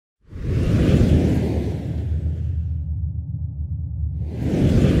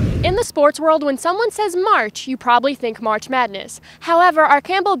In the sports world, when someone says March, you probably think March Madness. However, our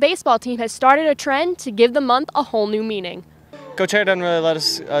Campbell Baseball team has started a trend to give the month a whole new meaning. Coach Hair doesn't really let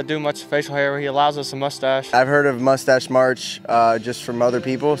us do much facial hair. He allows us a mustache. I've heard of Mustache March just from other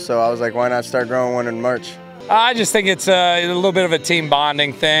people, so I was like, why not start growing one in March? I just think it's a little bit of a team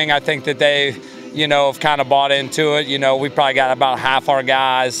bonding thing. I think that they, have kind of bought into it. We probably got about half our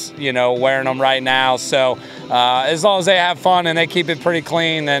guys, wearing them right now. So as long as they have fun and they keep it pretty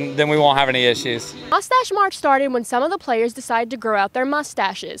clean, then we won't have any issues. Mustache March started when some of the players decided to grow out their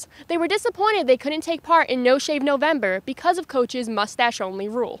mustaches. They were disappointed they couldn't take part in No Shave November because of coach's mustache-only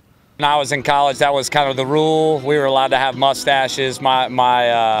rule. When I was in college, that was kind of the rule. We were allowed to have mustaches.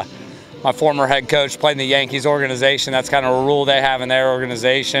 My former head coach played in the Yankees organization. That's kind of a rule they have in their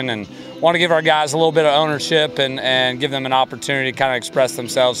organization, and want to give our guys a little bit of ownership and give them an opportunity to kind of express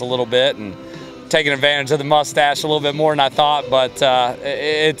themselves a little bit, and taking advantage of the mustache a little bit more than I thought, but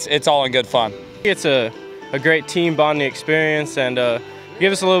it's all in good fun. It's a great team bonding experience and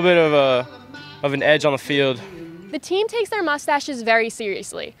give us a little bit of an edge on the field. The team takes their mustaches very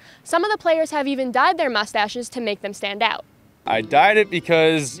seriously. Some of the players have even dyed their mustaches to make them stand out. I dyed it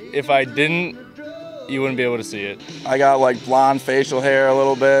because if I didn't, you wouldn't be able to see it. I got like blonde facial hair a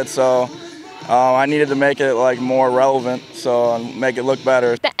little bit, so I needed to make it like more relevant, so make it look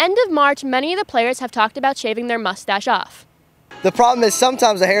better. At the end of March, many of the players have talked about shaving their mustache off. The problem is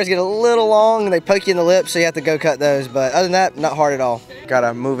sometimes the hairs get a little long and they poke you in the lips, so you have to go cut those. But other than that, not hard at all.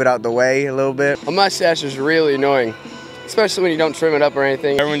 Gotta move it out the way a little bit. A mustache is really annoying, especially when you don't trim it up or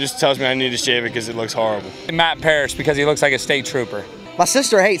anything. Everyone just tells me I need to shave it because it looks horrible. Matt Parrish, because he looks like a state trooper. My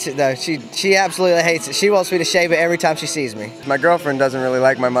sister hates it though. She absolutely hates it. She wants me to shave it every time she sees me. My girlfriend doesn't really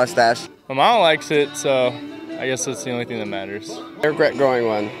like my mustache. My mom likes it, so I guess that's the only thing that matters. I regret growing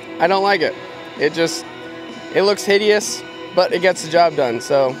one. I don't like it. It looks hideous, but it gets the job done,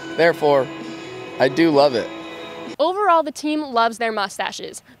 so therefore, I do love it. Overall, the team loves their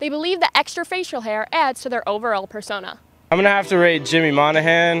mustaches. They believe the extra facial hair adds to their overall persona. I'm going to have to rate Jimmy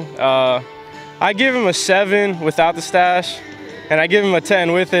Monahan. I give him a 7 without the stash, and I give him a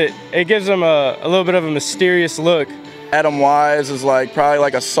 10 with it. It gives him a little bit of a mysterious look. Adam Wise is probably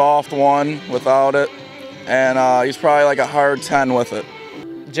like a soft 1 without it, and he's probably like a hard 10 with it.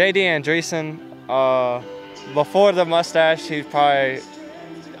 J.D. Andreessen, before the mustache,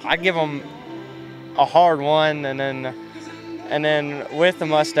 I'd give him a hard 1, and then with the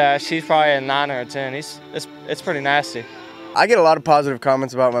mustache, he's probably a 9 or a 10. It's pretty nasty. I get a lot of positive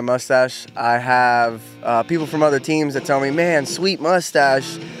comments about my mustache. I have people from other teams that tell me, man, sweet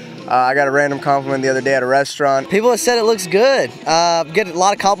mustache. I got a random compliment the other day at a restaurant. People have said it looks good. Get a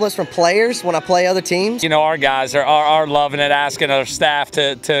lot of compliments from players when I play other teams. Our guys are loving it, asking our staff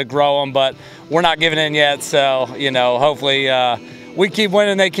to grow them, but we're not giving in yet, so, hopefully we keep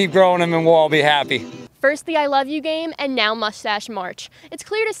winning, they keep growing them, and we'll all be happy. First the I Love You game, and now Mustache March. It's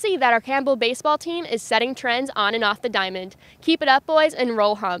clear to see that our Campbell baseball team is setting trends on and off the diamond. Keep it up, boys, and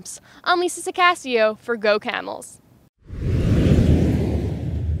roll humps. I'm Lisa Sicasio for Go Camels.